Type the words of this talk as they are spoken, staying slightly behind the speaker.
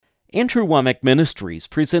Andrew Wommack Ministries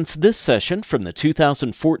presents this session from the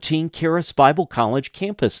 2014 Charis Bible College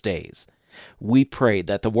Campus Days. We pray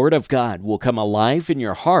that the Word of God will come alive in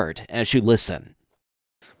your heart as you listen.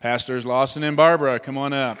 Pastors Lawson and Barbara, come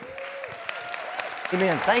on up.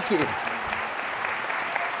 Amen. Thank you.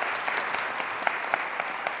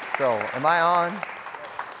 So, am I on?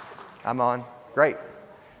 I'm on. Great.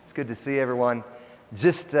 It's good to see everyone.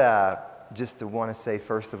 Just to want to say,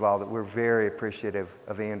 first of all, that we're very appreciative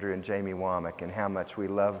of Andrew and Jamie Wommack and how much we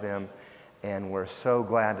love them. And we're so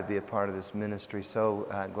glad to be a part of this ministry, so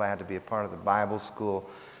glad to be a part of the Bible school.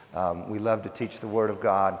 We love to teach the Word of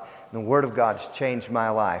God. And the Word of God's changed my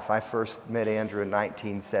life. I first met Andrew in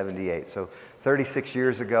 1978, so 36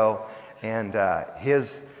 years ago, and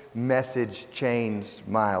his message changed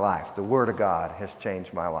my life. The Word of God has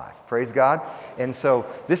changed my life. Praise God. And so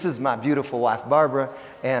this is my beautiful wife, Barbara,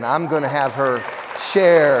 and I'm going to have her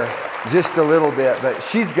share just a little bit, but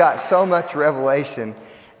she's got so much revelation,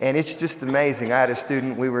 and it's just amazing. I had a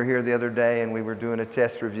student, we were here the other day, and we were doing a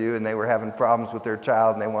test review, and they were having problems with their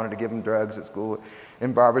child, and they wanted to give them drugs at school,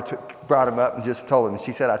 and Barbara brought him up and just told him.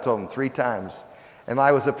 She said, I told him 3 times. And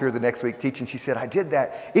I was up here the next week teaching. She said, I did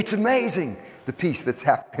that. It's amazing, the peace that's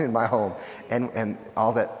happening in my home. And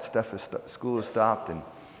all that stuff, school has stopped. And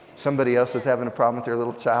somebody else is having a problem with their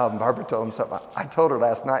little child. And Barbara told him something. I told her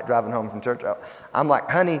last night driving home from church. I'm like,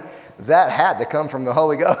 honey, that had to come from the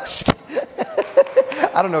Holy Ghost.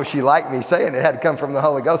 I don't know if she liked me saying it had to come from the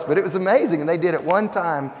Holy Ghost, but it was amazing. And they did it one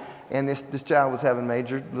time. And this child was having a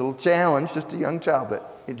major little challenge, just a young child,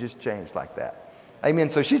 but it just changed like that. Amen.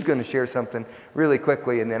 So she's going to share something really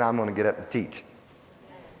quickly, and then I'm going to get up and teach.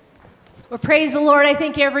 Well, praise the Lord. I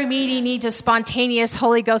think every meeting needs a spontaneous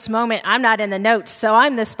Holy Ghost moment. I'm not in the notes, so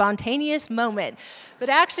I'm the spontaneous moment. But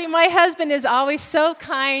actually, my husband is always so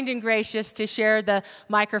kind and gracious to share the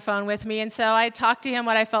microphone with me. And so I talked to him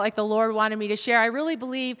what I felt like the Lord wanted me to share. I really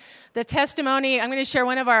believe the testimony, I'm going to share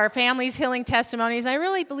one of our family's healing testimonies. I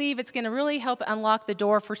really believe it's going to really help unlock the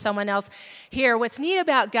door for someone else here. What's neat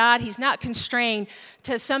about God, He's not constrained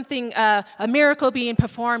to something, a miracle being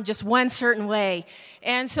performed just one certain way.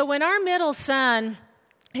 And so when our middle son,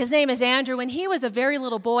 his name is Andrew, when he was a very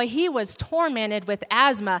little boy, he was tormented with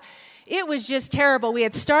asthma. It was just terrible. We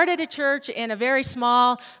had started a church in a very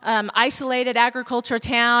small, isolated agricultural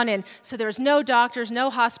town, and so there was no doctors, no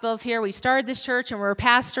hospitals here. We started this church, and we were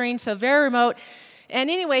pastoring, so very remote. And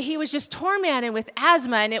anyway, he was just tormented with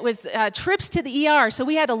asthma, and it was trips to the ER. So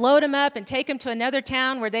we had to load him up and take him to another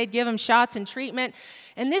town where they'd give him shots and treatment.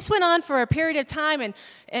 And this went on for a period of time,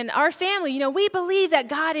 and our family, we believe that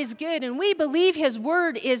God is good, and we believe His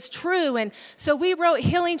Word is true, and so we wrote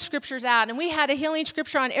healing scriptures out, and we had a healing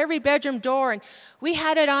scripture on every bedroom door, and we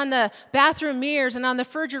had it on the bathroom mirrors, and on the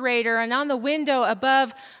refrigerator, and on the window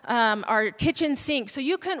above our kitchen sink, so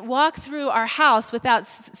you couldn't walk through our house without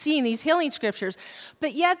seeing these healing scriptures,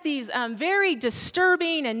 but yet these very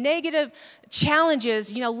disturbing and negative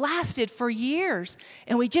challenges, lasted for years,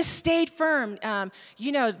 and we just stayed firm,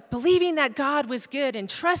 believing that God was good and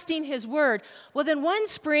trusting His Word. Well, then one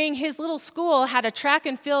spring, his little school had a track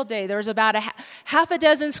and field day. There was about half a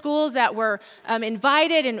dozen schools that were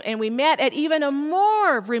invited, and we met at even a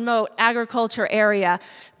more remote agriculture area.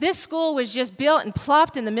 This school was just built and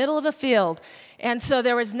plopped in the middle of a field, and so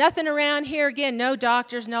there was nothing around here. Again, no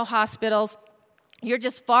doctors, no hospitals. You're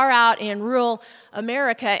just far out in rural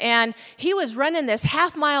America. And he was running this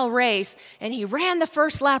half-mile race, and he ran the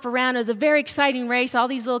first lap around. It was a very exciting race. All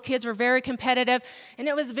these little kids were very competitive, and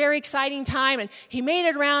it was a very exciting time. And he made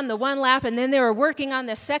it around the one lap, and then they were working on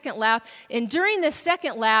the second lap. And during the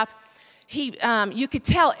second lap, you could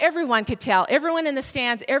tell, everyone in the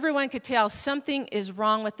stands, everyone could tell something is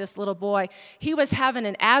wrong with this little boy. He was having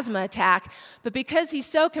an asthma attack, but because he's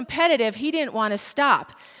so competitive, he didn't want to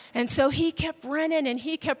stop. And so he kept running,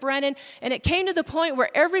 and it came to the point where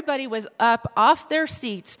everybody was up off their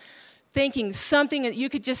seats thinking something, you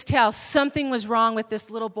could just tell something was wrong with this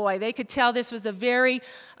little boy. They could tell this was a very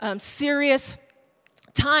serious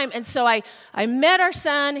time. And so I met our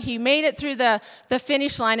son. He made it through the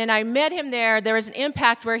finish line, and I met him there. There was an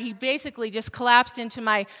impact where he basically just collapsed into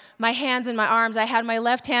my hands and my arms. I had my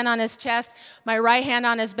left hand on his chest, my right hand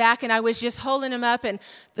on his back, and I was just holding him up. And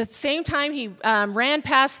the same time he ran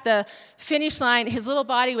past the finish line, his little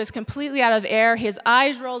body was completely out of air. His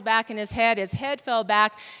eyes rolled back in his head fell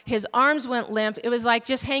back, his arms went limp. It was like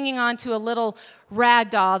just hanging on to a little rag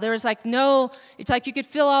doll. There was it's like you could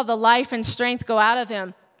feel all the life and strength go out of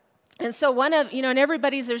him. And so and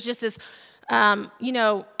everybody's, there's just this,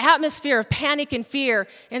 atmosphere of panic and fear.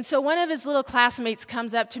 And so one of his little classmates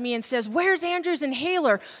comes up to me and says, "Where's Andrew's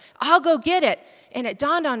inhaler? I'll go get it." And it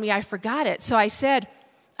dawned on me, I forgot it. So I said,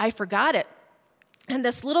 I forgot it. And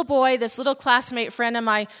this little boy, this little classmate friend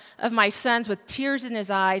of my son's with tears in his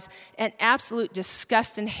eyes and absolute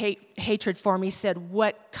disgust and hatred for me said,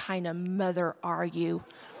 "What kind of mother are you?"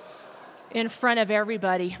 in front of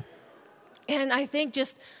everybody. And I think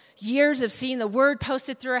just years of seeing the word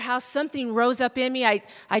posted through our house, something rose up in me.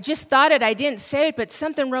 I just thought it. I didn't say it, but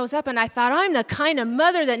something rose up, and I thought, I'm the kind of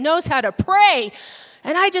mother that knows how to pray.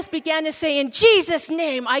 And I just began to say, in Jesus'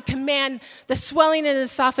 name, I command the swelling in his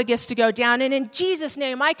esophagus to go down. And in Jesus'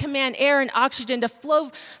 name, I command air and oxygen to flow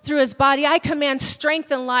through his body. I command strength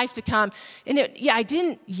and life to come. And I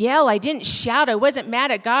didn't yell. I didn't shout. I wasn't mad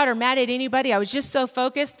at God or mad at anybody. I was just so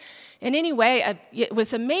focused. And anyway, it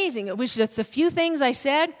was amazing. It was just a few things I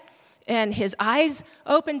said. And his eyes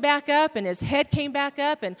opened back up, and his head came back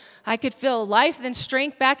up, and I could feel life and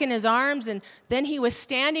strength back in his arms. And then he was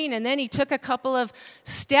standing, and then he took a couple of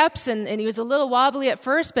steps, and he was a little wobbly at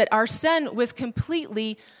first, but our son was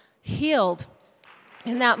completely healed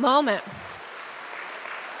in that moment.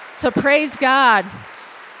 So praise God.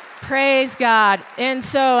 Praise God. And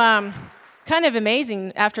so kind of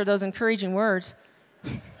amazing after those encouraging words.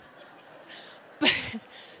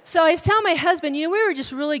 So I was telling my husband, we were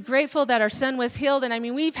just really grateful that our son was healed. And I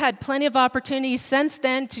mean, we've had plenty of opportunities since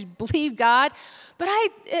then to believe God. But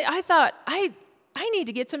I thought, I need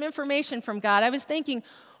to get some information from God. I was thinking,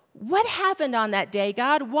 what happened on that day,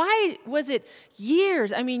 God? Why was it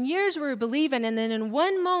years? I mean, years we were believing, and then in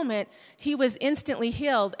one moment, he was instantly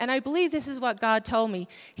healed. And I believe this is what God told me.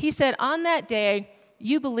 He said, on that day,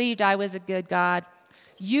 you believed I was a good God.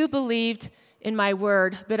 You believed in my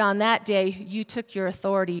word, but on that day, you took your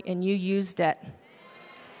authority and you used it.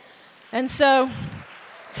 And so,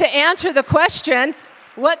 to answer the question,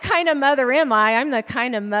 what kind of mother am I? I'm the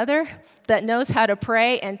kind of mother that knows how to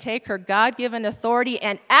pray and take her God-given authority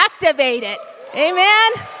and activate it.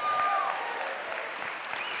 Amen?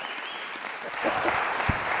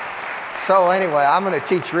 So anyway, I'm going to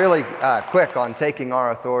teach really quick on taking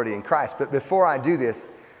our authority in Christ. But before I do this,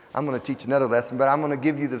 I'm going to teach another lesson, but I'm going to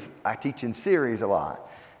give you I teach in series a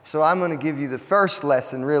lot. So I'm going to give you the first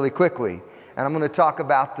lesson really quickly. And I'm going to talk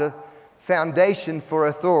about the foundation for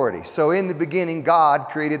authority. So in the beginning, God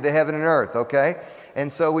created the heaven and earth, okay?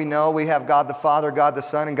 And so we know we have God the Father, God the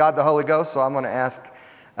Son, and God the Holy Ghost. So I'm going to ask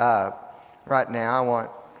right now, I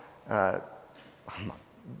want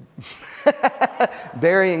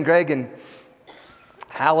Barry and Greg and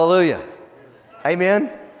hallelujah.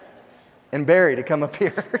 Amen. And Barry to come up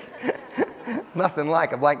here. Nothing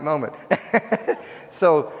like a blank moment.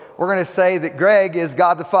 So we're going to say that Greg is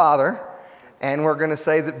God the Father, and we're going to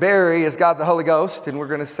say that Barry is God the Holy Ghost, and we're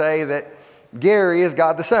going to say that Gary is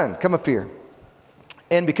God the Son. Come up here.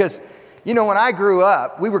 And because, when I grew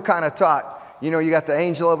up, we were kind of taught, you got the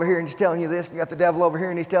angel over here and he's telling you this, and you got the devil over here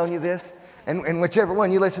and he's telling you this, and whichever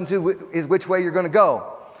one you listen to is which way you're going to go.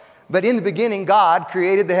 But in the beginning, God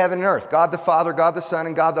created the heaven and earth. God the Father, God the Son,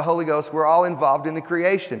 and God the Holy Ghost were all involved in the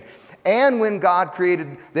creation. And when God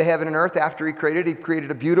created the heaven and earth, after He created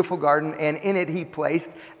a beautiful garden, and in it He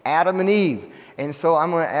placed Adam and Eve. And so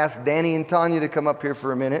I'm going to ask Danny and Tanya to come up here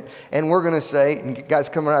for a minute, and we're going to say, and you guys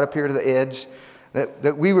come right up here to the edge,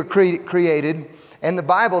 that we were created. And the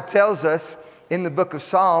Bible tells us in the book of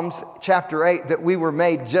Psalms, chapter 8, that we were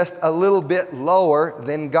made just a little bit lower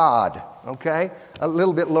than God. Okay? A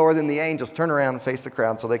little bit lower than the angels. Turn around and face the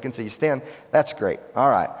crowd so they can see you. Stand. That's great.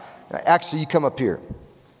 All right. Actually, you come up here.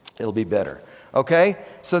 It'll be better. Okay?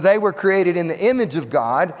 So they were created in the image of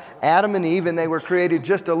God, Adam and Eve, and they were created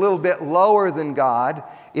just a little bit lower than God.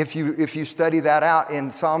 If you study that out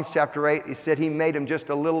in Psalms chapter 8, he said he made them just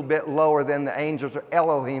a little bit lower than the angels or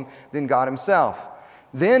Elohim, than God himself.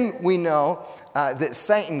 Then we know that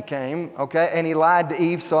Satan came, okay, and he lied to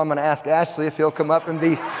Eve, so I'm going to ask Ashley if he'll come up and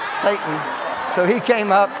be Satan. So he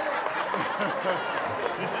came up.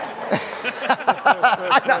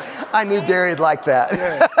 I knew Gary'd like that.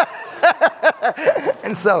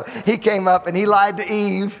 And so he came up and he lied to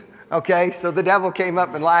Eve, okay? So the devil came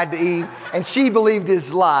up and lied to Eve, and she believed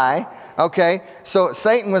his lie, okay? So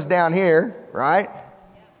Satan was down here, right?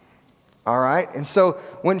 All right, and so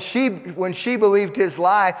when she believed his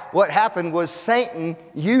lie, what happened was Satan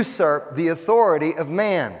usurped the authority of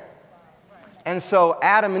man. And so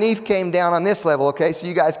Adam and Eve came down on this level, okay? So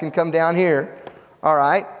you guys can come down here, all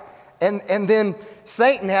right? And then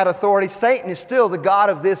Satan had authority. Satan is still the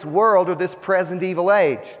god of this world or this present evil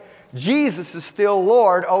age. Jesus is still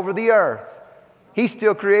Lord over the earth. He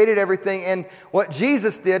still created everything, and what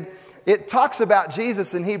Jesus did, it talks about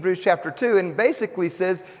Jesus in Hebrews chapter 2 and basically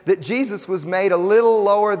says that Jesus was made a little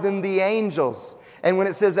lower than the angels. And when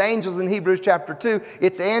it says angels in Hebrews chapter 2,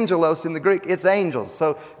 it's angelos in the Greek. It's angels.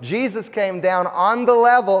 So Jesus came down on the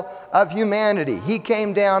level of humanity. He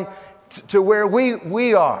came down to where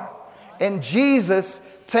we are. And Jesus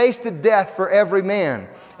tasted death for every man.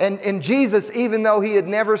 And Jesus, even though He had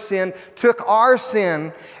never sinned, took our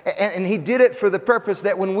sin, and He did it for the purpose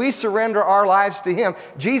that when we surrender our lives to Him,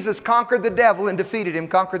 Jesus conquered the devil and defeated him.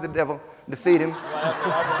 Conquered the devil, defeat him.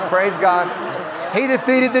 Praise God. He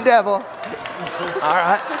defeated the devil. All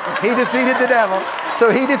right. He defeated the devil. So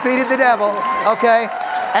He defeated the devil. Okay.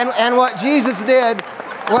 And what Jesus did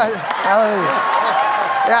was, hallelujah.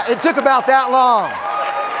 Yeah, it took about that long.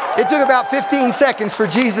 It took about 15 seconds for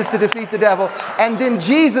Jesus to defeat the devil. And then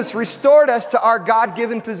Jesus restored us to our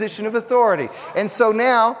God-given position of authority. And so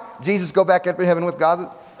now, Jesus go back up in heaven with God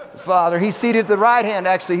the Father. He's seated at the right hand.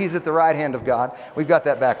 Actually, He's at the right hand of God. We've got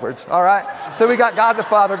that backwards. All right? So we got God the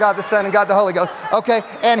Father, God the Son, and God the Holy Ghost. Okay?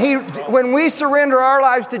 And when we surrender our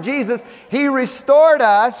lives to Jesus, He restored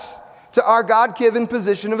us to our God-given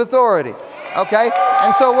position of authority. Okay?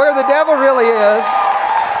 And so where the devil really is...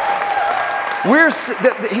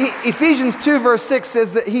 Ephesians 2 verse 6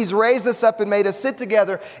 says that He's raised us up and made us sit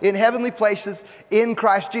together in heavenly places in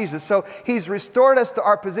Christ Jesus. So He's restored us to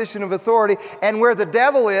our position of authority. And where the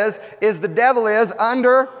devil is the devil is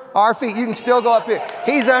under our feet. You can still go up here.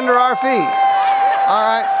 He's under our feet. All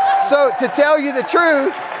right. So to tell you the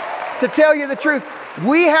truth,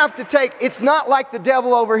 we have to take, it's not like the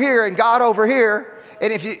devil over here and God over here.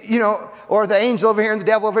 And if or the angel over here and the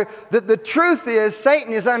devil over here. The truth is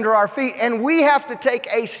Satan is under our feet, and we have to take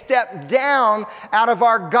a step down out of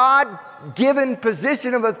our God-given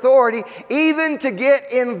position of authority, even to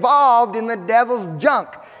get involved in the devil's junk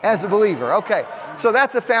as a believer. Okay, so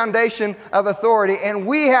that's a foundation of authority, and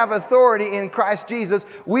we have authority in Christ Jesus.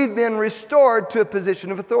 We've been restored to a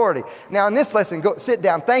position of authority. Now in this lesson, go sit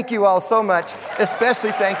down. Thank you all so much,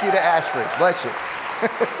 especially thank you to Ashley. Bless you.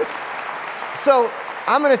 So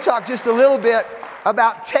I'm going to talk just a little bit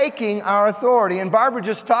about taking our authority. And Barbara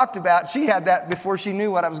just talked about, she had that before she knew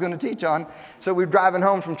what I was going to teach on. So we were driving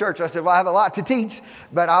home from church. I said, well, I have a lot to teach,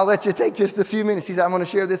 but I'll let you take just a few minutes. She said, I'm going to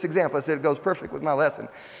share this example. I said, it goes perfect with my lesson.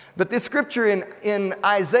 But this scripture in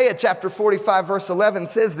Isaiah chapter 45, verse 11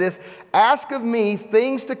 says this, ask of me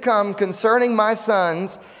things to come concerning my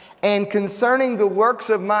sons, and concerning the works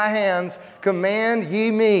of my hands, command ye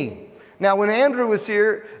me. Now, when Andrew was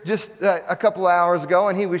here just a couple of hours ago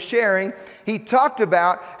and he was sharing, he talked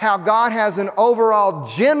about how God has an overall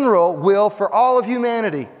general will for all of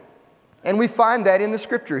humanity. And we find that in the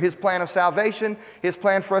Scripture. His plan of salvation, His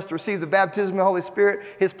plan for us to receive the baptism of the Holy Spirit,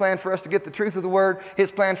 His plan for us to get the truth of the Word,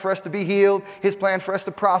 His plan for us to be healed, His plan for us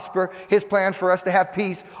to prosper, His plan for us to have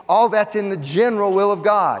peace. All that's in the general will of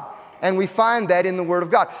God. And we find that in the Word of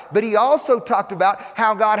God. But he also talked about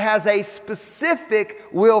how God has a specific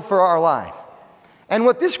will for our life. And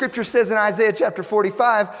what this scripture says in Isaiah chapter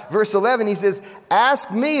 45, verse 11, he says, ask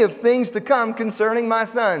me of things to come concerning my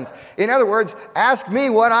sons. In other words, ask me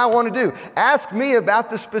what I want to do. Ask me about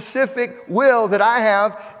the specific will that I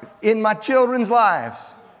have in my children's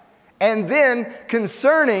lives. And then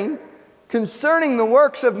concerning the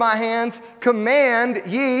works of my hands, command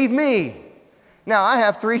ye me. Now, I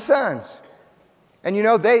have 3 sons. And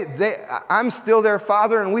I'm still their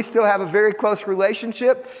father, and we still have a very close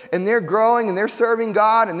relationship, and they're growing, and they're serving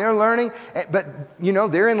God, and they're learning. But,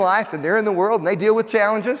 they're in life, and they're in the world, and they deal with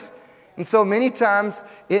challenges. And so many times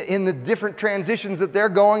in the different transitions that they're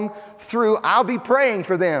going through, I'll be praying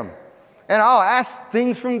for them. And I'll ask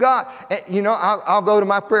things from God. I'll go to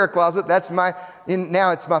my prayer closet.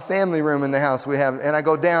 Now it's my family room in the house we have. And I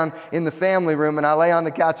go down in the family room and I lay on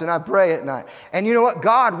the couch and I pray at night. And you know what?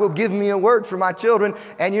 God will give me a word for my children.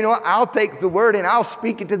 And you know what? I'll take the word and I'll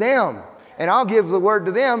speak it to them. And I'll give the word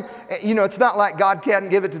to them. It's not like God can't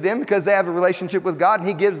give it to them because they have a relationship with God and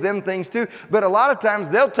He gives them things too. But a lot of times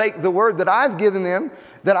they'll take the word that I've given them,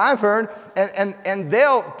 that I've heard, and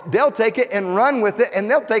they'll take it and run with it, and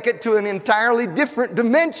they'll take it to an entirely different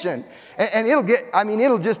dimension. And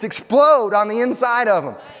it'll just explode on the inside of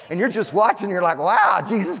them. And you're just watching, you're like, wow,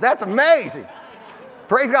 Jesus, that's amazing.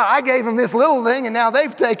 Praise God, I gave them this little thing, and now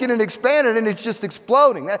they've taken and expanded, and it's just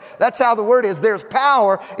exploding. That's how the Word is. There's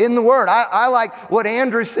power in the Word. I like what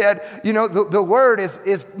Andrew said. The Word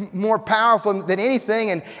is more powerful than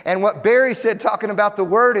anything, and what Barry said talking about the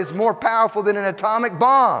Word is more powerful than an atomic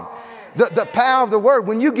bomb. The power of the Word,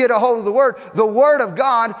 when you get a hold of the Word of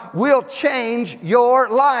God will change your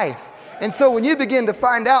life. And so when you begin to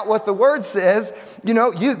find out what the Word says, then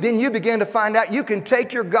you begin to find out you can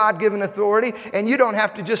take your God-given authority and you don't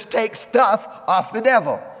have to just take stuff off the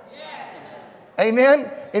devil. Yeah.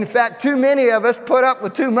 Amen? In fact, too many of us put up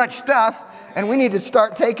with too much stuff And we need to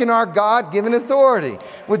start taking our God-given authority.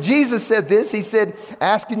 Well, Jesus said this. He said,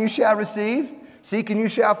 ask and you shall receive. Seek and you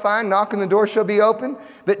shall find. Knock and the door shall be open.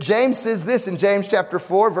 But James says this in James chapter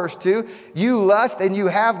 4, verse 2. You lust and you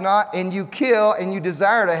have not, and you kill and you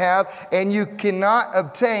desire to have, and you cannot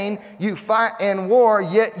obtain. You fight and war,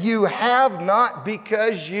 yet you have not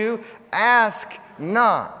because you ask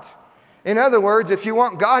not. In other words, if you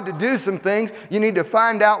want God to do some things, you need to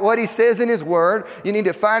find out what He says in His Word. You need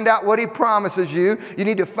to find out what He promises you. You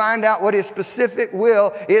need to find out what His specific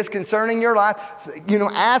will is concerning your life.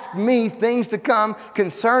 Ask me things to come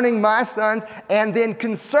concerning my sons, and then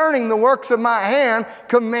concerning the works of my hand,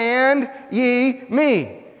 command ye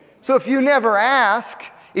me. So if you never ask,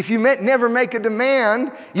 if you never make a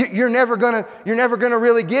demand, you're never gonna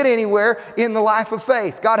really get anywhere in the life of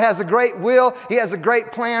faith. God has a great will. He has a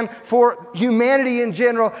great plan for humanity in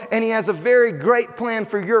general, and He has a very great plan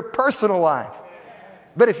for your personal life.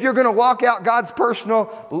 But if you're going to walk out God's personal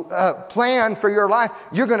plan for your life,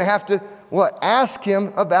 you're going to have to ask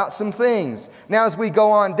Him about some things. Now, as we go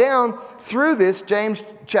on down through this, James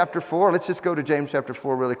chapter 4. Let's just go to James chapter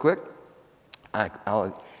 4 really quick.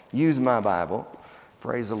 I'll use my Bible.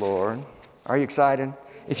 Praise the Lord. Are you excited?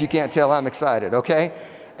 If you can't tell, I'm excited, okay?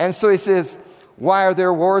 And so he says, why are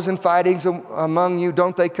there wars and fightings among you?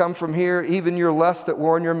 Don't they come from here? Even your lust that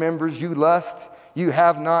war in your members, you lust, you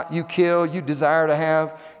have not, you kill, you desire to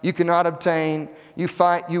have, you cannot obtain, you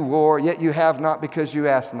fight, you war, yet you have not because you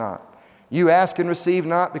ask not. You ask and receive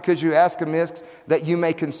not because you ask amiss, that you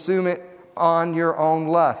may consume it on your own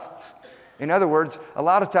lusts. In other words, a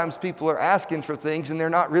lot of times people are asking for things and they're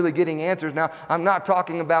not really getting answers. Now, I'm not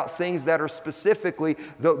talking about things that are specifically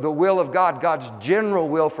the will of God, God's general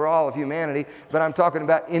will for all of humanity, but I'm talking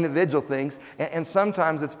about individual things. And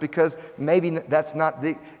sometimes it's because maybe that's not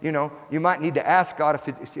you might need to ask God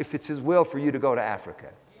if it's His will for you to go to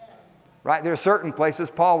Africa. Right? There are certain places,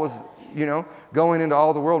 Paul was, going into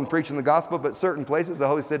all the world and preaching the gospel, but certain places the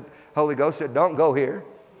Holy Ghost said, don't go here.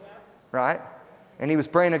 Right? And he was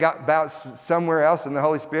praying about somewhere else, and the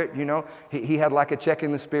Holy Spirit, he had like a check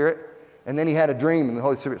in the Spirit. And then he had a dream, and the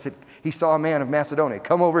Holy Spirit said, he saw a man of Macedonia.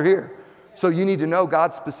 Come over here. So you need to know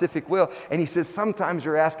God's specific will. And he says, sometimes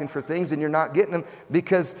you're asking for things and you're not getting them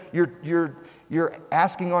because you're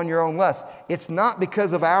asking on your own lust. It's not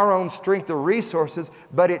because of our own strength or resources,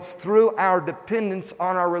 but it's through our dependence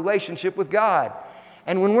on our relationship with God.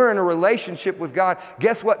 And when we're in a relationship with God,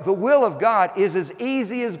 guess what? The will of God is as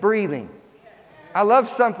easy as breathing. I love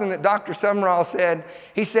something that Dr. Sumrall said.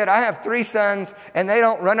 He said, I have 3 sons, and they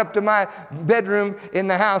don't run up to my bedroom in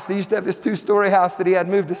the house. They used to have this 2-story house that he had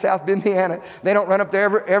moved to South Bend, Indiana. They don't run up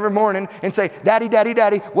there every morning and say, Daddy, Daddy,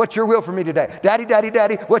 Daddy, what's your will for me today? Daddy, Daddy,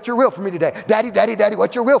 Daddy, what's your will for me today? Daddy, Daddy, Daddy,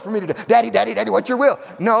 what's your will for me today? Daddy, Daddy, Daddy, what's your will?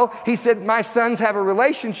 No, he said, my sons have a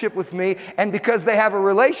relationship with me, and because they have a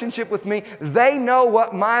relationship with me, they know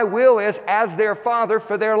what my will is as their father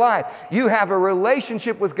for their life. You have a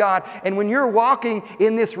relationship with God, and when you're walking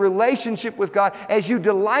in this relationship with God, as you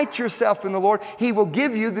delight yourself in the Lord, He will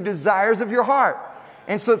give you the desires of your heart.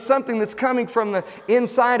 And so it's something that's coming from the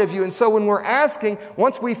inside of you. And so when we're asking,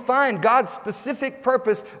 once we find God's specific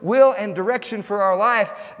purpose, will, and direction for our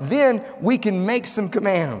life, then we can make some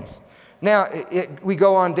commands. Now, we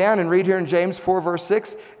go on down and read here in James 4, verse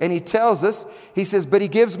 6, and he tells us, he says, but He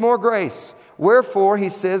gives more grace. Wherefore, he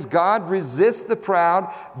says, God resists the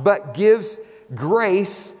proud, but gives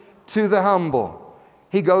grace to the humble.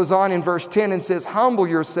 He goes on in verse 10 and says, humble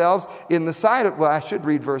yourselves in the sight of, I should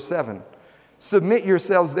read verse 7. Submit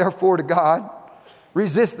yourselves therefore to God.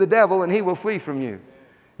 Resist the devil and he will flee from you.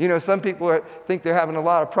 Some people think they're having a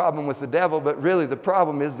lot of problem with the devil, but really the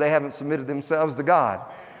problem is they haven't submitted themselves to God.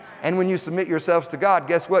 And when you submit yourselves to God,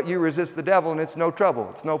 guess what? You resist the devil and it's no trouble.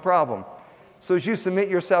 It's no problem. So as you submit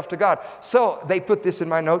yourself to God. So they put this in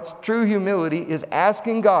my notes. True humility is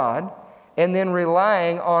asking God and then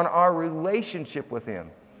relying on our relationship with Him.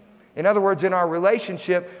 In other words, in our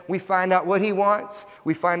relationship, we find out what He wants,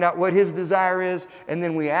 we find out what His desire is, and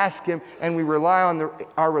then we ask Him and we rely on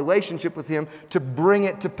our relationship with Him to bring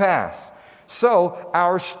it to pass. So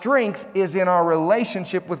our strength is in our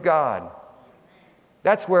relationship with God.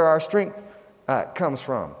 That's where our strength comes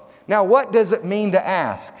from. Now, what does it mean to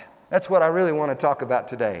ask? That's what I really want to talk about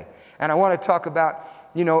today. And I want to talk about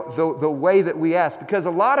the way that we ask. Because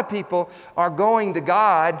a lot of people are going to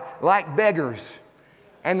God like beggars.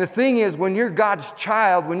 And the thing is, when you're God's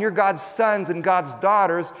child, when you're God's sons and God's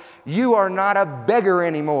daughters, you are not a beggar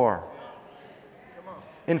anymore.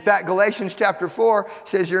 In fact, Galatians chapter 4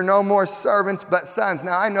 says you're no more servants but sons.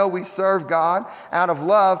 Now, I know we serve God out of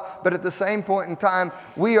love, but at the same point in time,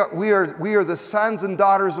 we are the sons and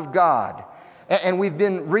daughters of God. And we've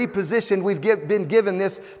been repositioned. We've been given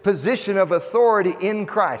this position of authority in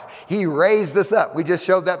Christ. He raised us up. We just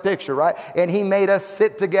showed that picture, right? And He made us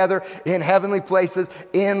sit together in heavenly places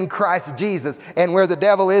in Christ Jesus. And where the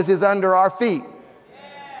devil is under our feet.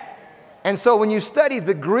 And so when you study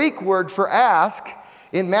the Greek word for ask,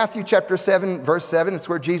 in Matthew chapter 7, verse 7, it's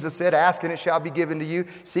where Jesus said, ask and it shall be given to you.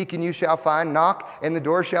 Seek and you shall find. Knock and the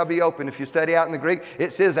door shall be open. If you study out in the Greek,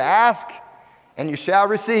 it says ask and you shall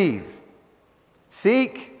receive.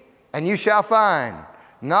 Seek and you shall find.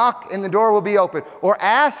 Knock and the door will be open. Or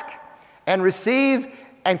ask and receive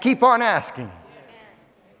and keep on asking.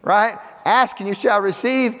 Right? Ask and you shall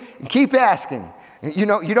receive and keep asking. You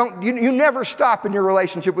know, you never stop in your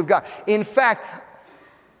relationship with God. In fact,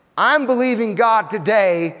 I'm believing God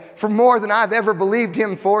today for more than I've ever believed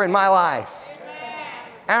Him for in my life.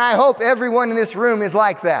 And I hope everyone in this room is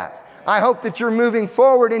like that. I hope that you're moving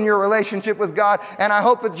forward in your relationship with God, and I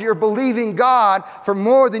hope that you're believing God for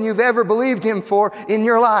more than you've ever believed Him for in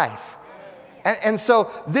your life. And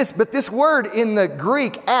so this word in the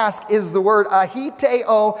Greek, ask, is the word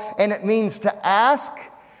ahiteo, and it means to ask,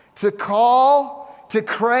 to call, to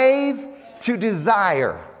crave, to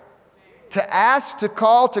desire. To ask, to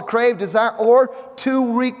call, to crave, desire, or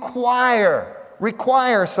to require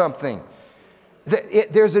something.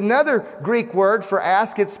 There's another Greek word for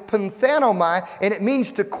ask. It's panthenomai, and it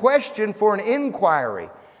means to question for an inquiry.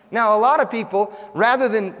 Now, a lot of people, rather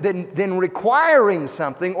than requiring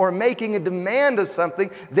something or making a demand of something,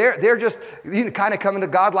 they're just kind of coming to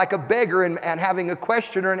God like a beggar and having a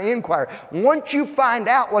question or an inquiry. Once you find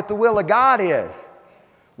out what the will of God is,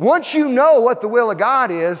 once you know what the will of God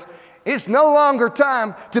is, it's no longer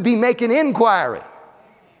time to be making inquiry.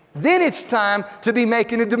 Then it's time to be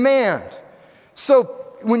making a demand. So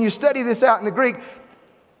when you study this out in the Greek,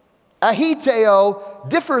 ahiteo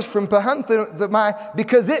differs from panthemai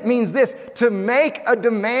because it means this, to make a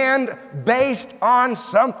demand based on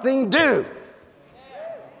something due.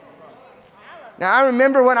 Now, I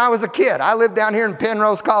remember when I was a kid. I lived down here in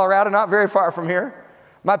Penrose, Colorado, not very far from here.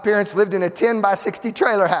 My parents lived in a 10 by 60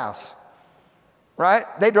 trailer house. Right?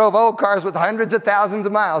 They drove old cars with hundreds of thousands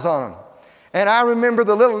of miles on them. And I remember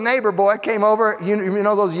the little neighbor boy came over, you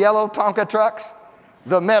know those yellow Tonka trucks?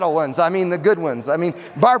 The metal ones, the good ones.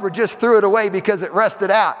 Barbara just threw it away because it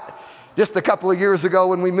rusted out just a couple of years ago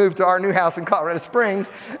when we moved to our new house in Colorado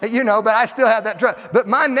Springs, but I still have that truck. But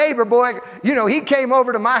my neighbor boy, he came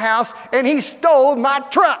over to my house and he stole my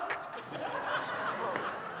truck.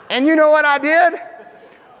 And you know what I did?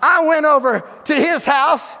 I went over to his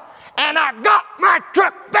house and I got my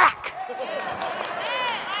truck back.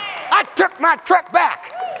 I took my truck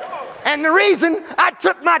back. And the reason I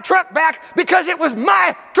took my truck back, because it was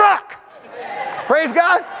my truck. Praise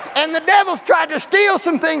God. And the devil's tried to steal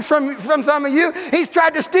some things from some of you. He's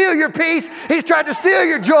tried to steal your peace. He's tried to steal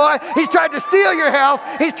your joy. He's tried to steal your health.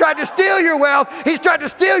 He's tried to steal your wealth. He's tried to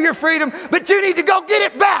steal your freedom. But you need to go get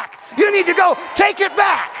it back. You need to go take it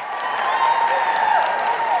back.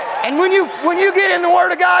 And when you get in the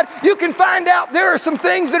Word of God, you can find out there are some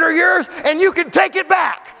things that are yours and you can take it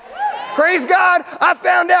back. Praise God. I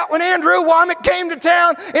found out when Andrew Womack came to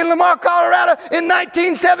town in Lamar, Colorado in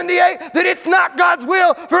 1978 that it's not God's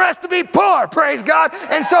will for us to be poor. Praise God.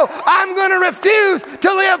 And so I'm going to refuse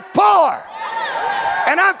to live poor.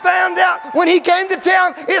 And I found out when he came to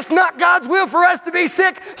town, it's not God's will for us to be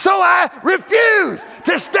sick, so I refuse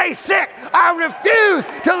to stay sick. I refuse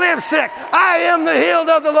to live sick. I am the healed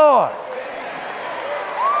of the Lord.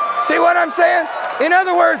 See what I'm saying? In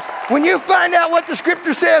other words, when you find out what the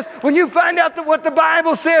Scripture says, when you find out what the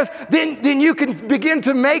Bible says, then you can begin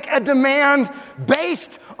to make a demand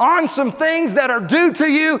based on some things that are due to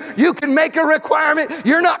you. You can make a requirement.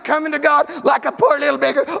 You're not coming to God like a poor little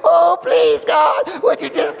beggar. Oh, please, God, would you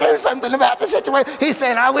just do something about the situation? He's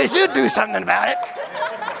saying, I wish you'd do something about it.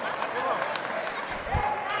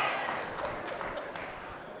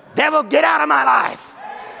 Devil, get out of my life.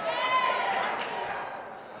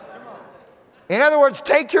 In other words,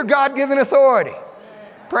 take your God-given authority.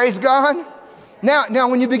 Praise God. Now,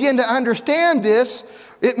 when you begin to understand this,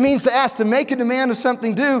 it means to ask, to make a demand of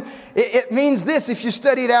something due. It means this, if you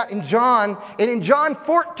study it out in John. And in John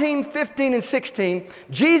 14, 15, and 16,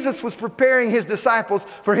 Jesus was preparing his disciples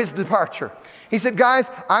for his departure. He said, guys,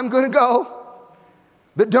 I'm going to go,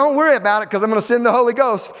 but don't worry about it because I'm going to send the Holy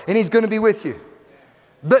Ghost and he's going to be with you.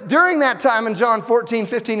 But during that time in John 14,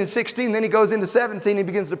 15, and 16, then he goes into 17, he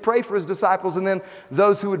begins to pray for his disciples and then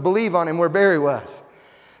those who would believe on him where Barry was.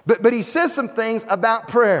 But he says some things about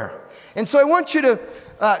prayer. And so I want you to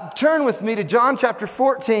turn with me to John chapter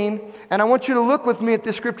 14, and I want you to look with me at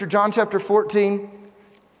this scripture, John chapter 14,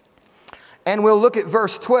 and we'll look at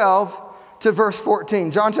verse 12 to verse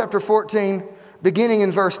 14. John chapter 14, beginning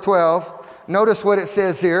in verse 12. Notice what it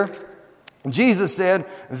says here. Jesus said,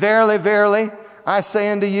 "Verily, verily, I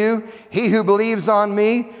say unto you, he who believes on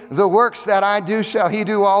me, the works that I do shall he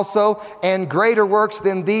do also, and greater works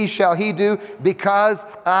than these shall he do, because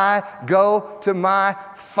I go to my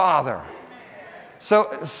Father."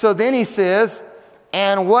 So then he says,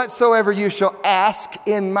 "And whatsoever you shall ask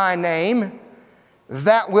in my name,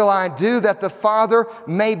 that will I do, that the Father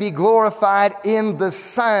may be glorified in the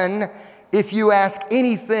Son. If you ask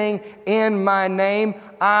anything in my name,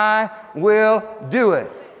 I will do it."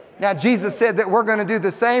 Now, Jesus said that we're going to do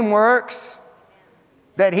the same works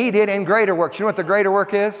that he did and greater works. You know what the greater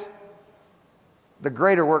work is? The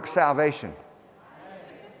greater work, salvation.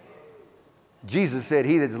 Jesus said,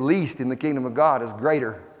 "He that's least in the kingdom of God is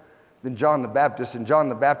greater than John the Baptist." And John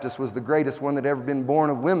the Baptist was the greatest one that ever been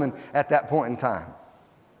born of women at that point in time,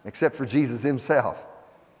 except for Jesus himself.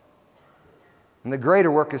 And the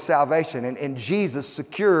greater work is salvation. And Jesus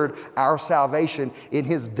secured our salvation in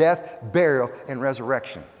his death, burial, and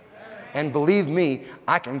resurrection. And believe me,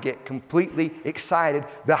 I can get completely excited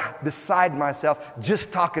beside myself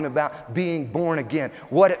just talking about being born again,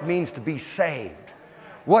 what it means to be saved,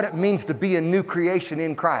 what it means to be a new creation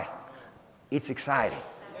in Christ. It's exciting.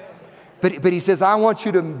 But he says, I want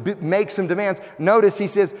you to make some demands. Notice he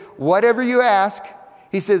says, whatever you ask,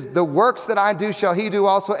 he says, the works that I do shall he do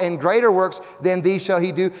also, and greater works than these shall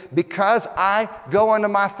he do, because I go unto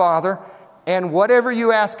my Father. And whatever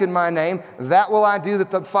you ask in my name, that will I do, that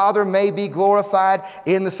the Father may be glorified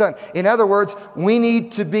in the Son. In other words, we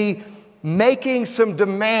need to be making some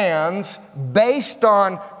demands based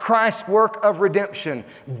on Christ's work of redemption,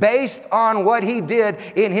 based on what he did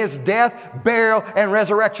in his death, burial, and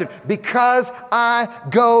resurrection, because I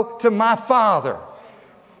go to my Father.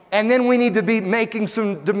 And then we need to be making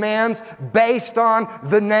some demands based on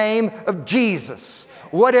the name of Jesus.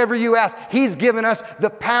 Whatever you ask, he's given us the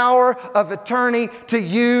power of attorney to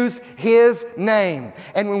use his name.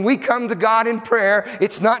 And when we come to God in prayer,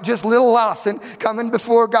 it's not just little Lawson coming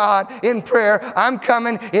before God in prayer. I'm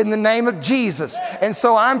coming in the name of Jesus. And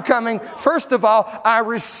so I'm coming, first of all, I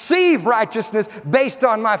receive righteousness based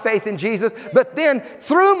on my faith in Jesus. But then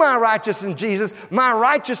through my righteousness in Jesus, my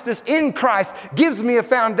righteousness in Christ gives me a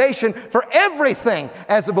foundation for everything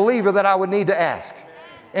as a believer that I would need to ask.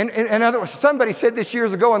 And in other words, somebody said this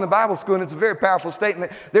years ago in the Bible school, and it's a very powerful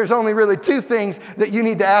statement. There's only really two things that you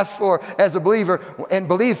need to ask for as a believer and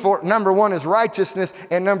believe for. Number one is righteousness,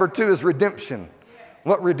 and number two is redemption.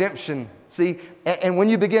 What redemption? See, and when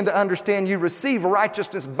you begin to understand, you receive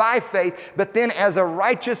righteousness by faith, but then as a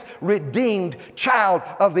righteous, redeemed child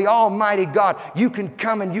of the Almighty God, you can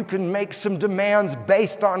come and you can make some demands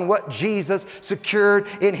based on what Jesus secured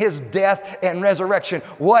in his death and resurrection.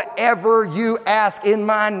 Whatever you ask in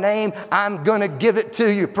my name, I'm going to give it to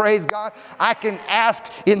you. Praise God. I can ask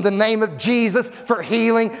in the name of Jesus for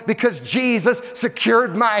healing because Jesus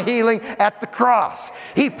secured my healing at the cross.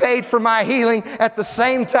 He paid for my healing at the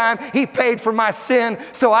same time he paid for my sin,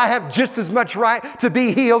 so I have just as much right to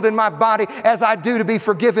be healed in my body as I do to be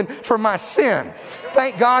forgiven for my sin.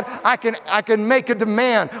 Thank God I can make a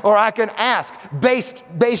demand or I can ask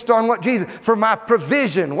based on what Jesus, for my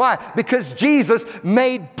provision. Why? Because Jesus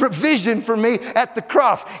made provision for me at the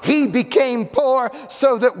cross. He became poor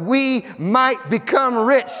so that we might become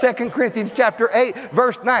rich. 2 Corinthians chapter 8,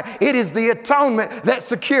 verse 9. It is the atonement that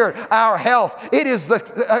secured our health. It is the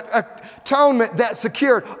atonement that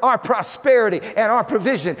secured our prosperity and our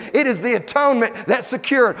provision. It is the atonement that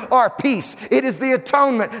secured our peace. It is the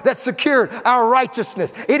atonement that secured our righteousness.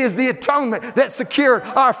 It is the atonement that secured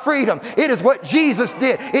our freedom. It is what Jesus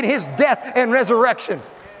did in his death and resurrection.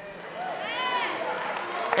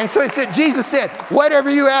 And so Jesus said, whatever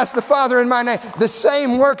you ask the Father in my name, the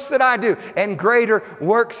same works that I do, and greater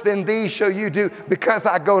works than these shall you do, because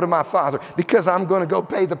I go to my Father, because I'm going to go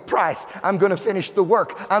pay the price. I'm going to finish the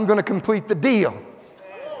work. I'm going to complete the deal.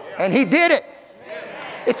 And he did it.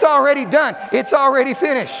 It's already done. It's already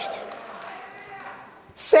finished.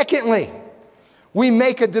 Secondly, we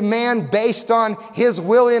make a demand based on his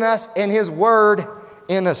will in us and his word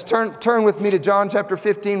in us. Turn with me to John chapter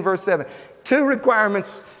 15, verse 7. 2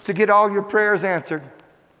 requirements to get all your prayers answered. Do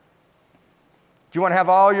you want to have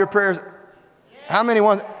all your prayers? How many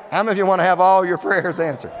of you want to have all your prayers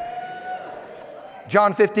answered?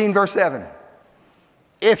 John 15, verse 7.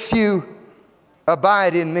 If you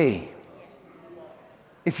abide in me,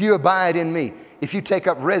 if you abide in me, if you take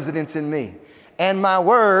up residence in me, and my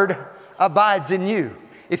word abides in you.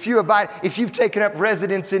 If you've taken up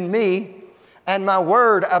residence in me, and my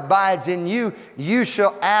word abides in you, you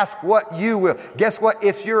shall ask what you will. Guess what?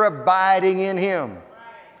 If you're abiding in him,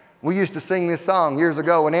 We used to sing this song years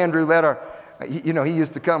ago when Andrew led he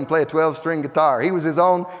used to come play a 12-string guitar. He was his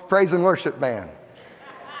own praise and worship band.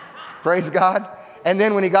 Praise God. And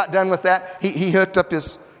then when he got done with that, he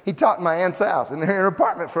taught in my aunt's house in her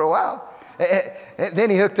apartment for a while. And then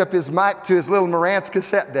he hooked up his mic to his little Marantz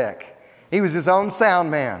cassette deck. He was his own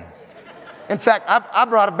sound man. In fact, I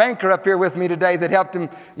brought a banker up here with me today that helped him,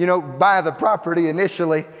 buy the property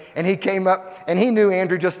initially. And he came up and he knew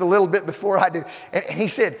Andrew just a little bit before I did. And he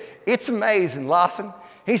said, "It's amazing, Lawson."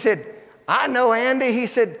 He said, "I know Andy." He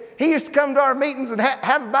said, "He used to come to our meetings and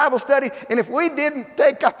have a Bible study. And if we didn't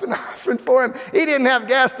take up an offering for him, he didn't have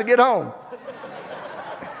gas to get home."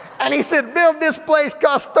 And he said, "Build this place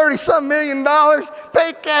cost $30-some million,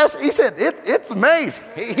 pay cash." He said, it's amazing.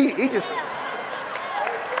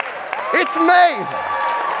 It's amazing.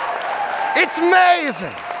 It's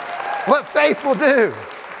amazing what faith will do.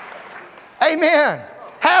 Amen.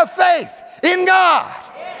 Have faith in God.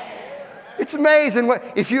 It's amazing.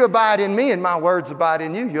 If you abide in me and my words abide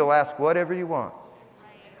in you, you'll ask whatever you want.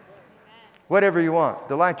 Whatever you want.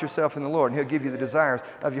 Delight yourself in the Lord, and He'll give you the desires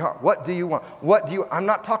of your heart. What do you want? I'm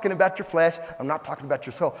not talking about your flesh. I'm not talking about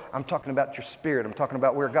your soul. I'm talking about your spirit. I'm talking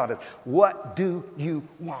about where God is. What do you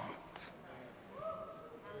want?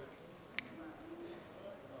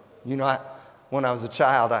 When I was a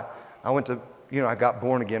child, I went to, I got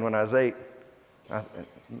born again when I was 8.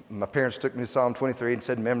 My parents took me to Psalm 23 and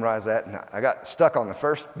said, memorize that. And I got stuck on the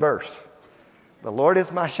first verse. "The Lord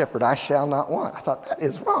is my shepherd, I shall not want." I thought, that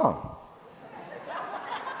is wrong.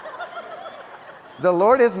 The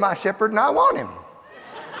Lord is my shepherd and I want Him.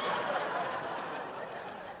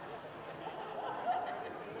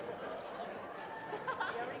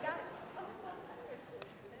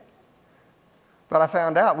 But I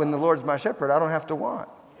found out when the Lord's my shepherd, I don't have to want.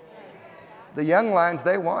 The young lions,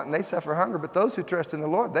 they want and they suffer hunger, but those who trust in the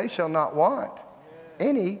Lord, they shall not want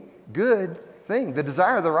any good thing. The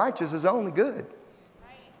desire of the righteous is only good.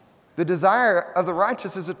 The desire of the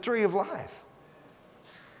righteous is a tree of life.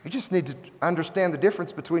 You just need to understand the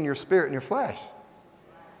difference between your spirit and your flesh.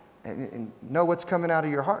 And know what's coming out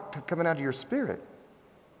of your heart, coming out of your spirit.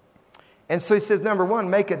 And so he says, number one,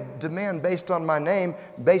 make a demand based on my name,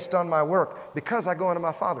 based on my work, because I go unto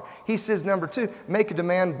my Father. He says, number two, make a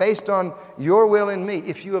demand based on your will in me,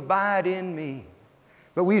 if you abide in me.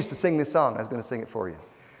 But we used to sing this song. I was going to sing it for you.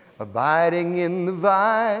 Abiding in the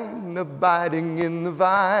vine,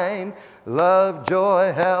 love,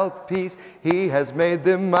 joy, health, peace, He has made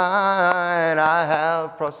them mine. I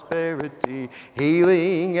have prosperity,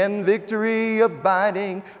 healing, and victory,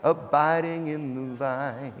 abiding in the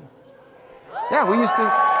vine. Yeah,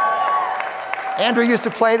 Andrew used to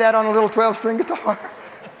play that on a little 12-string guitar.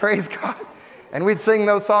 Praise God. And we'd sing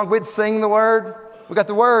those songs. We'd sing the Word. We got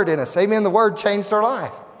the Word in us. Amen. The Word changed our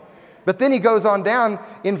life. But then he goes on down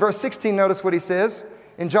in verse 16. Notice what he says.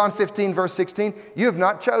 In John 15, verse 16. You have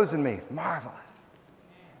not chosen me. Marvelous.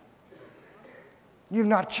 You've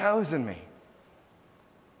not chosen me.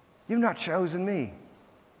 You've not chosen me.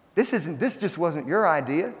 This just wasn't your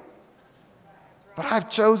idea. But I've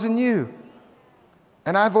chosen you.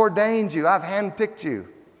 And I've ordained you. I've handpicked you.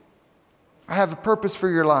 I have a purpose for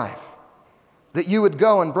your life. That you would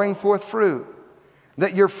go and bring forth fruit.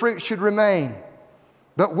 That your fruit should remain.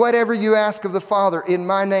 But whatever you ask of the Father in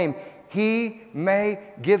my name, He may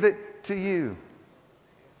give it to you.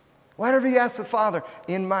 Whatever you ask the Father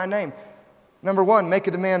in my name. Number one, make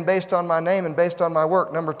a demand based on my name and based on my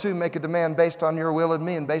work. Number two, make a demand based on your will in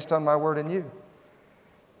me and based on my word in you.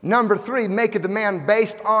 Number three, make a demand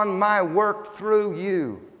based on my work through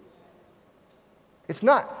you. It's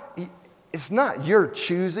not your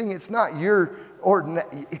choosing. It's not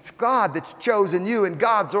it's God that's chosen you, and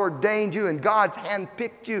God's ordained you, and God's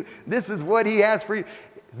handpicked you. This is what He has for you.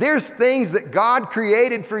 There's things that God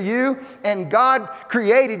created for you, and God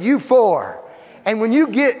created you for. And when you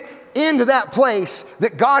get into that place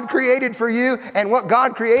that God created for you and what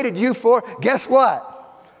God created you for, guess what?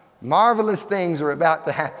 Marvelous things are about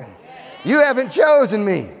to happen. You haven't chosen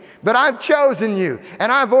me, but I've chosen you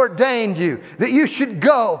and I've ordained you that you should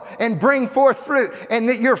go and bring forth fruit and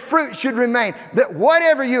that your fruit should remain. That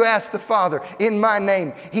whatever you ask the Father in my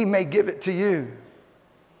name, He may give it to you.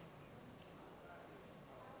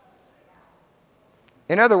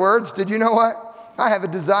 In other words, did you know what? I have a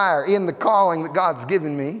desire in the calling that God's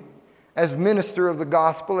given me as minister of the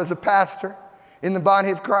gospel, as a pastor in the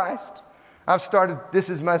body of Christ. This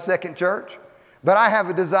is my second church, but I have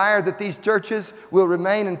a desire that these churches will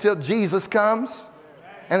remain until Jesus comes,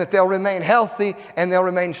 and that they'll remain healthy and they'll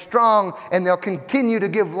remain strong and they'll continue to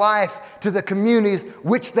give life to the communities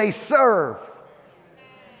which they serve.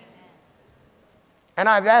 And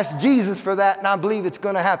I've asked Jesus for that, and I believe it's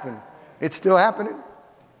going to happen. It's still happening.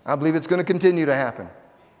 I believe it's going to continue to happen.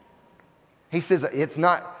 He says, it's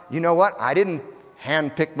not, you know what? I didn't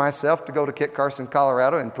handpick myself to go to Kit Carson,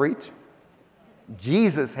 Colorado and preach.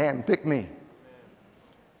 Jesus handpicked me.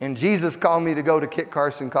 And Jesus called me to go to Kit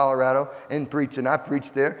Carson, Colorado and preach. And I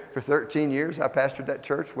preached there for 13 years. I pastored that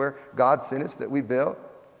church where God sent us that we built.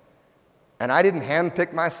 And I didn't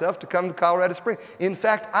handpick myself to come to Colorado Springs. In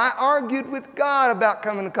fact, I argued with God about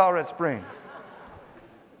coming to Colorado Springs.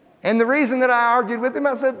 And the reason that I argued with him,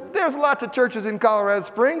 I said, there's lots of churches in Colorado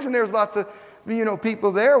Springs and there's lots of,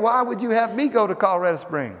 people there. Why would you have me go to Colorado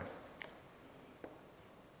Springs?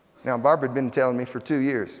 Now, Barbara had been telling me for 2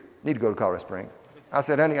 years, you need to go to Colorado Springs. I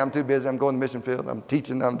said, honey, I'm too busy. I'm going to the mission field. I'm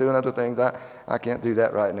teaching. I'm doing other things. I can't do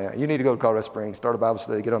that right now. You need to go to Colorado Springs, start a Bible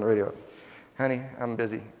study, get on the radio. Honey, I'm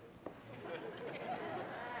busy.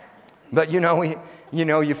 But you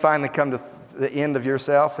finally come to the end of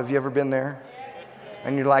yourself. Have you ever been there?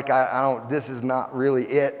 And you're like, this is not really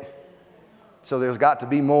it. So there's got to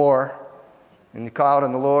be more. And you call out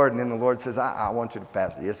on the Lord, and then the Lord says, I want you to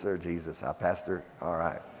pastor. Yes, sir, Jesus. I pastor. All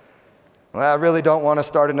right. Well, I really don't want to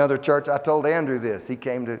start another church. I told Andrew this. He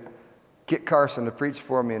came to Kit Carson to preach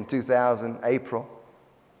for me in 2000, April.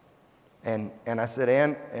 And I said,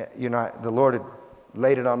 the Lord had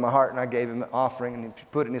laid it on my heart, and I gave him an offering, and he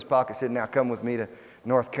put it in his pocket. He said, now come with me to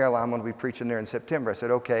North Carolina. I'm going to be preaching there in September. I said,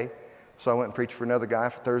 okay. So I went and preached for another guy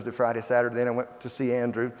for Thursday, Friday, Saturday. Then I went to see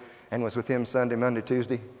Andrew and was with him Sunday, Monday,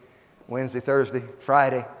 Tuesday, Wednesday, Thursday,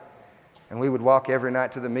 Friday. And we would walk every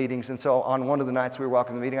night to the meetings. And so on one of the nights we were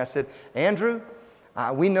walking to the meeting, I said, Andrew,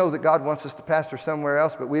 we know that God wants us to pastor somewhere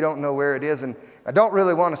else, but we don't know where it is. And I don't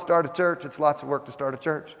really want to start a church. It's lots of work to start a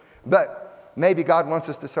church. But maybe God wants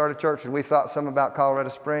us to start a church. And we thought some about Colorado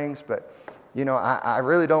Springs. But, I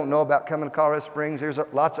really don't know about coming to Colorado Springs. There's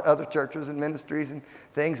lots of other churches and ministries and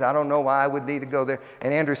things. I don't know why I would need to go there.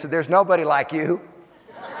 And Andrew said, there's nobody like you.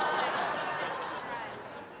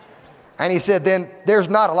 And he said, then there's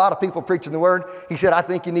not a lot of people preaching the word. He said, I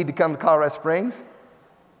think you need to come to Colorado Springs.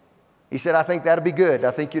 He said, I think that'll be good.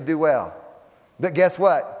 I think you'll do well. But guess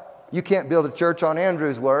what? You can't build a church on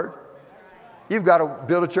Andrew's word. You've got to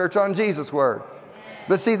build a church on Jesus' word.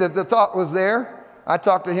 But see, the thought was there. I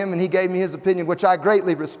talked to him and he gave me his opinion, which I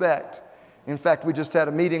greatly respect. In fact, we just had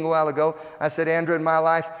a meeting a while ago. I said, Andrew, in my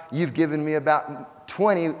life, you've given me about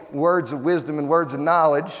 20 words of wisdom and words of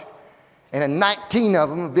knowledge. And 19 of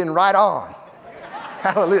them have been right on.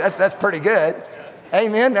 Hallelujah. That's pretty good.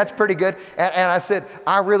 Amen. That's pretty good. And I said,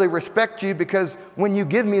 I really respect you because when you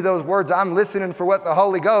give me those words, I'm listening for what the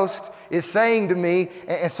Holy Ghost is saying to me.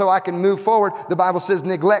 And so I can move forward. The Bible says,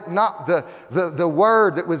 neglect not the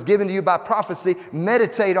word that was given to you by prophecy.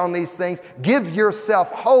 Meditate on these things. Give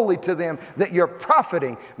yourself wholly to them that your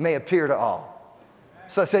profiting may appear to all.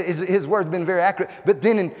 So I said his word's been very accurate. But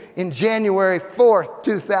then in January 4th,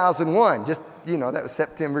 2001, that was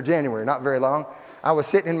September, January, not very long, I was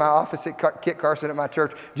sitting in my office at Kit Carson at my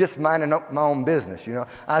church, just minding my own business,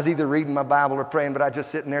 I was either reading my Bible or praying, but I was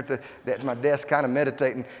just sitting there at my desk kind of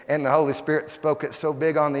meditating, and the Holy Spirit spoke it so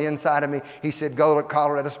big on the inside of me. He said, go to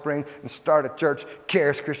Colorado Springs and start a church,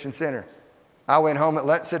 Charis Christian Center. I went home at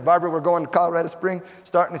lunch, said, Barbara, we're going to Colorado Springs,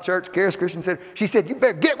 starting a church, Charis Christian Center. She said, you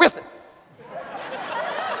better get with it.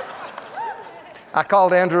 I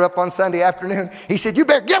called Andrew up on Sunday afternoon. He said, you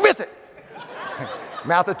better get with it.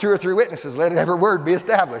 Mouth of 2 or 3 witnesses, let every word be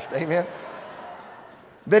established. Amen.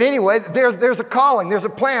 But anyway, there's a calling, there's a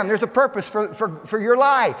plan, there's a purpose for your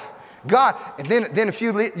life. God, and then a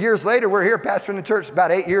few years later, we're here pastoring the church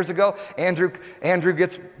about 8 years ago. Andrew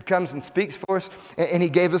comes and speaks for us, and he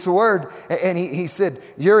gave us a word. And he said,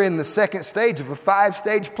 you're in the second stage of a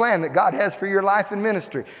 5-stage plan that God has for your life and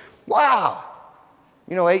ministry. Wow.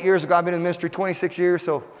 8 years ago, I've been in ministry 26 years,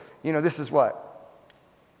 so, this is what?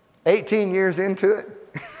 18 years into it.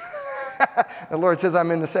 The Lord says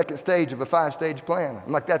I'm in the second stage of a 5-stage plan.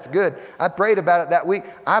 I'm like, that's good. I prayed about it that week.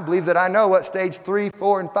 I believe that I know what stage 3,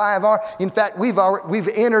 4, and 5 are. In fact, we've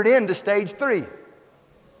entered into stage 3.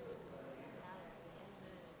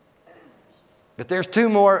 But there's 2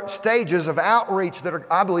 more stages of outreach that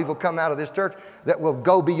I believe will come out of this church that will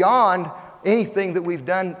go beyond anything that we've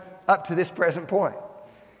done up to this present point.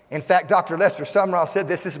 In fact, Dr. Lester Sumrall said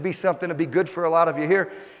this would be something to be good for a lot of you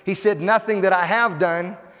here. He said, nothing that I have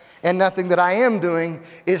done and nothing that I am doing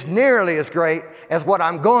is nearly as great as what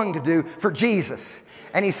I'm going to do for Jesus.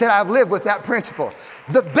 And he said, I've lived with that principle.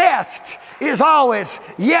 The best is always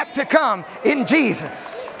yet to come in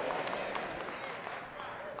Jesus.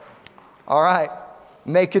 All right.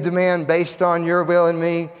 Make a demand based on your will in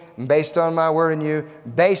me, based on my word in you,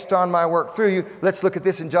 based on my work through you. Let's look at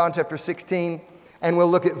this in John chapter 16. And we'll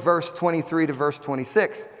look at verse 23 to verse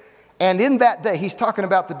 26. And in that day, he's talking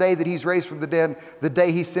about the day that he's raised from the dead, the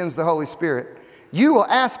day he sends the Holy Spirit. You will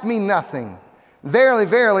ask me nothing. Verily,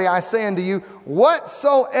 verily, I say unto you,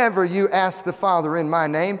 whatsoever you ask the Father in my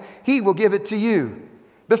name, he will give it to you.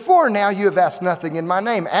 Before now you have asked nothing in my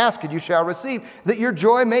name. Ask and you shall receive, that your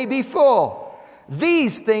joy may be full.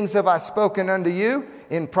 These things have I spoken unto you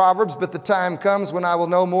in Proverbs, but the time comes when I will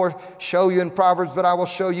no more show you in Proverbs, but I will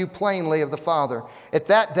show you plainly of the Father. At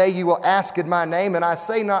that day you will ask in my name, and I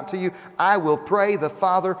say not to you, I will pray the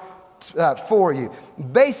Father for you.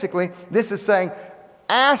 Basically, this is saying,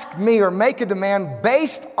 ask me or make a demand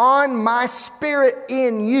based on my Spirit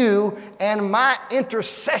in you and my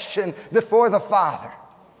intercession before the Father.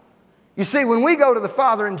 You see, when we go to the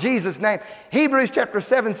Father in Jesus' name, Hebrews chapter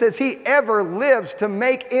 7 says He ever lives to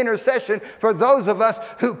make intercession for those of us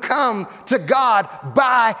who come to God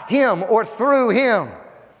by Him or through Him.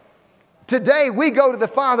 Today we go to the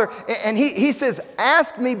Father and he says,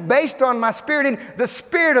 ask me based on my Spirit. And the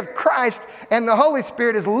Spirit of Christ and the Holy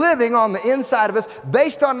Spirit is living on the inside of us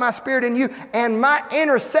based on my Spirit in you and my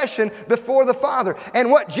intercession before the Father. And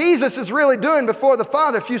what Jesus is really doing before the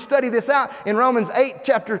Father, if you study this out in Romans 8,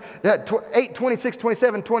 chapter 8, 26,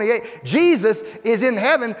 27, 28, Jesus is in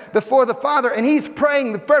heaven before the Father and He's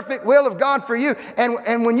praying the perfect will of God for you.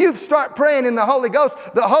 And when you start praying in the Holy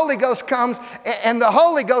Ghost comes and the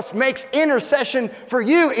Holy Ghost makes intercession for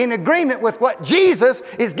you in agreement with what Jesus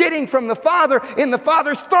is getting from the Father in the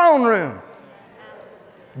Father's throne room.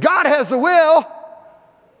 God has a will.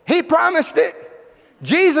 He promised it.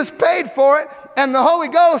 Jesus paid for it. And the Holy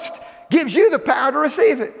Ghost gives you the power to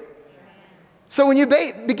receive it. So when you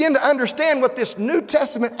begin to understand what this New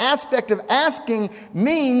Testament aspect of asking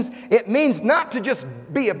means, it means not to just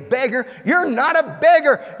be a beggar. You're not a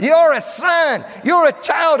beggar. You're a son. You're a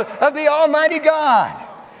child of the Almighty God.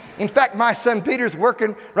 In fact, my son Peter's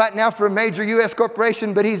working right now for a major U.S.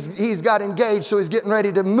 corporation, but he's got engaged, so he's getting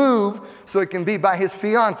ready to move so he can be by his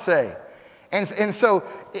fiancée. And so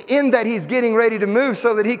in that he's getting ready to move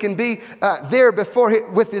so that he can be there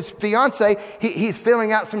with his fiancée, he's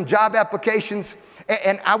filling out some job applications.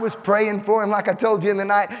 And I was praying for him like I told you in the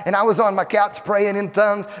night. And I was on my couch praying in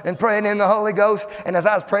tongues and praying in the Holy Ghost. And as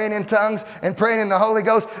I was praying in tongues and praying in the Holy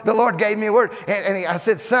Ghost, the Lord gave me a word. And I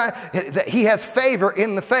said, son, that he has favor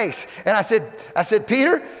in the face. And I said,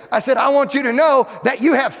 Peter, I want you to know that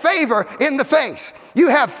you have favor in the face. You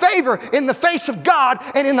have favor in the face of God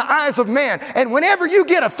and in the eyes of man. And whenever you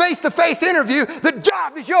get a face-to-face interview, the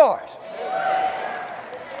job is yours.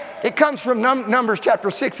 It comes from Numbers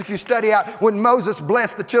chapter 6 if you study out when Moses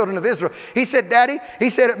blessed the children of Israel. He said, Daddy,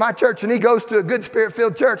 he said at my church, and he goes to a good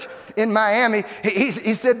Spirit-filled church in Miami. He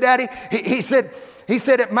said, Daddy, he said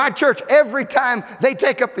at my church, every time they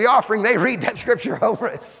take up the offering, they read that scripture over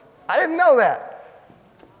us. I didn't know that.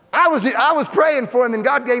 I was praying for him and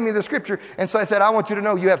God gave me the scripture. And so I said, I want you to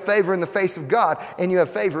know you have favor in the face of God and you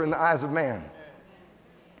have favor in the eyes of man.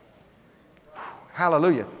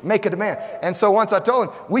 Hallelujah. Make a demand. And so once I told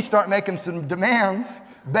him, we start making some demands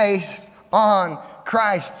based on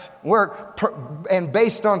Christ's work and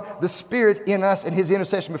based on the Spirit in us and His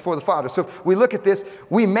intercession before the Father. So if we look at this,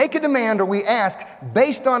 we make a demand or we ask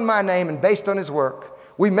based on my name and based on His work.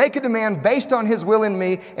 We make a demand based on His will in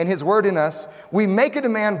me and His word in us. We make a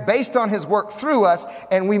demand based on His work through us.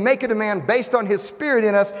 And we make a demand based on His Spirit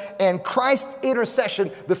in us and Christ's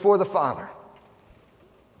intercession before the Father.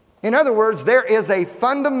 In other words, there is a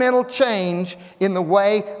fundamental change in the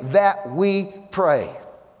way that we pray.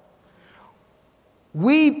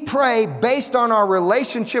 We pray based on our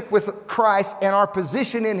relationship with Christ and our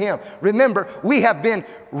position in Him. Remember, we have been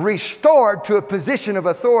restored to a position of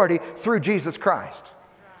authority through Jesus Christ.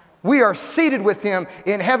 We are seated with Him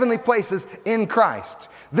in heavenly places in Christ.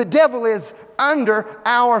 The devil is under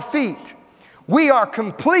our feet. We are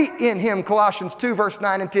complete in Him, Colossians 2, verse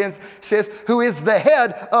 9 and 10 says, who is the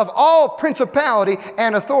head of all principality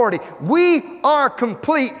and authority. We are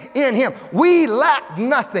complete in Him. We lack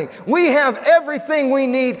nothing. We have everything we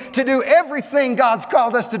need to do everything God's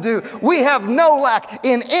called us to do. We have no lack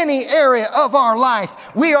in any area of our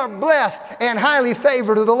life. We are blessed and highly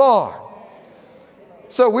favored of the Lord.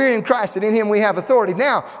 So we're in Christ and in Him we have authority.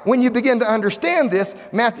 Now, when you begin to understand this,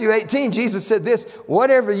 Matthew 18, Jesus said this,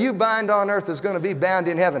 whatever you bind on earth is going to be bound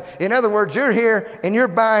in heaven. In other words, you're here and you're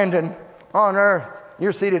binding on earth.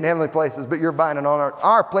 You're seated in heavenly places, but you're binding on earth.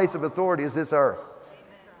 Our place of authority is this earth.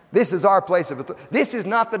 This is our place of authority. This is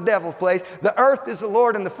not the devil's place. The earth is the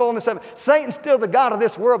Lord and the fullness of it. Satan's still the God of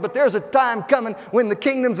this world, but there's a time coming when the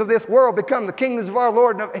kingdoms of this world become the kingdoms of our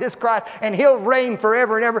Lord and of His Christ, and He'll reign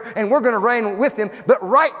forever and ever, and we're going to reign with Him. But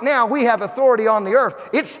right now we have authority on the earth.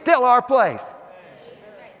 It's still our place.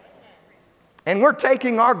 And we're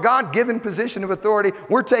taking our God-given position of authority.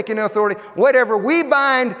 We're taking authority. Whatever we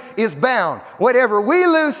bind is bound. Whatever we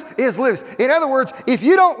loose is loose. In other words, if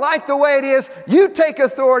you don't like the way it is, you take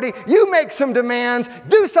authority. You make some demands.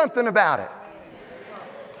 Do something about it.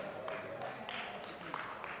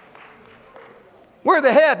 We're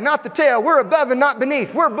the head, not the tail. We're above and not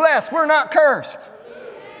beneath. We're blessed. We're not cursed.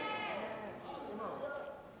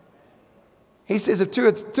 He says, if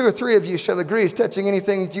two or three of you shall agree as touching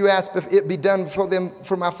anything that you ask, if it be done before them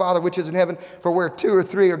for my Father which is in heaven. For where 2 or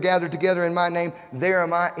 3 are gathered together in my name, there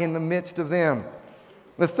am I in the midst of them.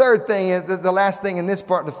 The third thing, the last thing in this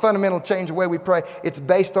part, the fundamental change the way we pray, it's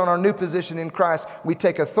based on our new position in Christ. We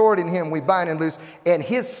take authority in Him, we bind and loose, and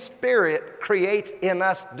His Spirit creates in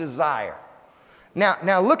us desire.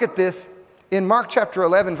 Now look at this. In Mark chapter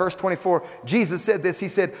 11, verse 24, Jesus said this. He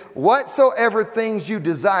said, whatsoever things you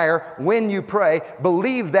desire when you pray,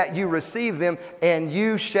 believe that you receive them and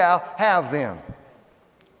you shall have them.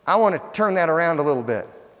 I want to turn that around a little bit.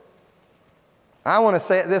 I want to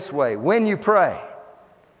say it this way. When you pray,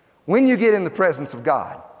 when you get in the presence of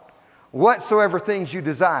God, whatsoever things you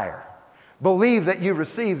desire, believe that you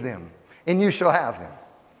receive them and you shall have them.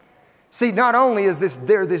 See, not only is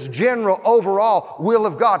there this general overall will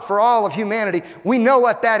of God for all of humanity, we know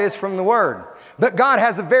what that is from the Word. But God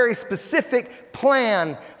has a very specific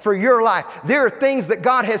plan for your life. There are things that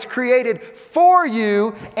God has created for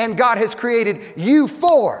you and God has created you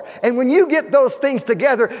for. And when you get those things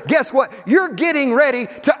together, guess what? You're getting ready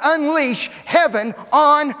to unleash heaven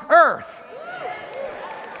on earth.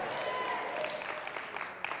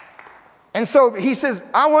 And so he says,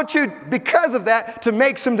 I want you, because of that, to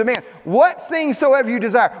make some demand. What things soever you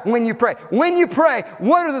desire when you pray. When you pray,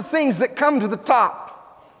 what are the things that come to the top?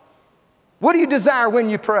 What do you desire when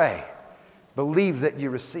you pray? Believe that you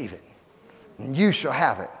receive it, and you shall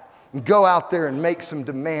have it. And go out there and make some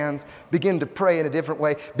demands. Begin to pray in a different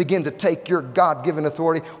way. Begin to take your God-given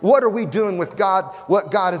authority. What are we doing with God, what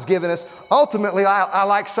God has given us? Ultimately, I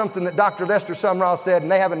like something that Dr. Lester Sumrall said, and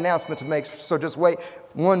they have an announcement to make, so just wait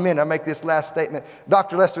 1 minute. I'll make this last statement.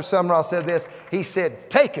 Dr. Lester Sumrall said this. He said,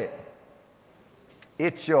 take it.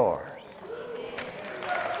 It's yours.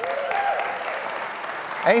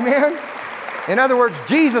 Amen? In other words,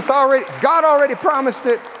 God already promised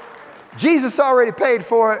it. Jesus already paid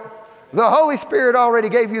for it. The Holy Spirit already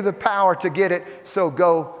gave you the power to get it. So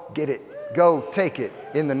go get it. Go take it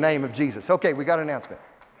in the name of Jesus. Okay, we got an announcement.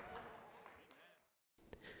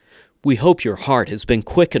 We hope your heart has been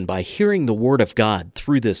quickened by hearing the Word of God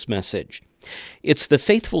through this message. It's the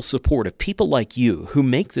faithful support of people like you who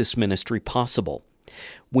make this ministry possible.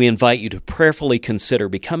 We invite you to prayerfully consider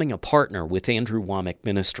becoming a partner with Andrew Wommack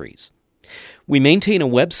Ministries. We maintain a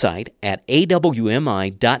website at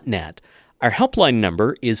awmi.net. Our helpline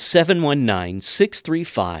number is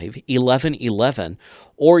 719-635-1111,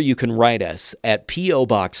 or you can write us at P.O.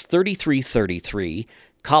 Box 3333,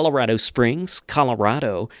 Colorado Springs,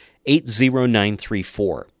 Colorado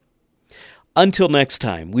 80934. Until next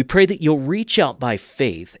time, we pray that you'll reach out by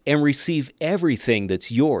faith and receive everything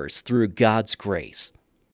that's yours through God's grace.